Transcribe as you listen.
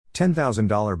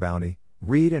$10,000 bounty,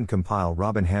 read and compile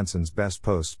Robin Hanson's best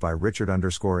posts by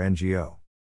Richard_NGO.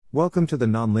 Welcome to the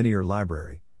Nonlinear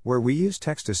Library, where we use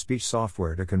text-to-speech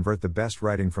software to convert the best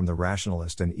writing from the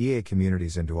rationalist and EA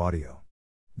communities into audio.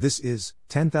 This is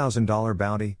 $10,000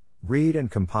 bounty, read and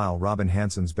compile Robin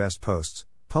Hanson's best posts,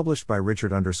 published by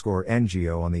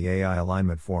Richard_NGO on the AI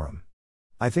Alignment Forum.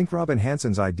 I think Robin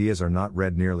Hanson's ideas are not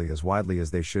read nearly as widely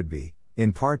as they should be,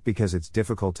 in part because it's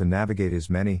difficult to navigate his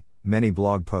many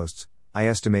blog posts. I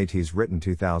estimate he's written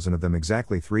 2,000 of them,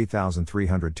 exactly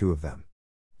 3,302 of them.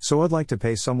 So I'd like to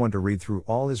pay someone to read through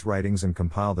all his writings and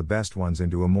compile the best ones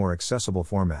into a more accessible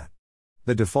format.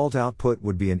 The default output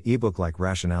would be an ebook like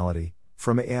Rationality,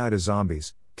 From AI to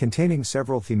Zombies, containing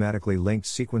several thematically linked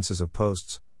sequences of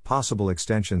posts. Possible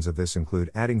extensions of this include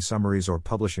adding summaries or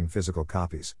publishing physical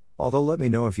copies, although let me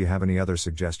know if you have any other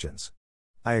suggestions.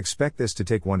 I expect this to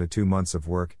take 1 to 2 months of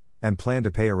work, and plan to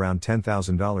pay around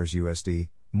 $10,000 USD,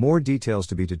 more details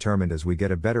to be determined as we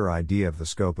get a better idea of the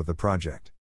scope of the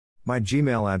project. My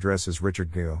Gmail address is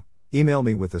richardgo. Email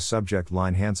me with the subject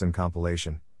line Hanson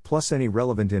compilation, plus any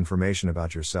relevant information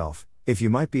about yourself, if you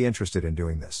might be interested in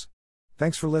doing this.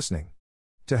 Thanks for listening.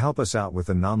 To help us out with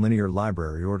the Nonlinear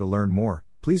Library or to learn more,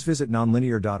 please visit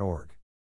nonlinear.org.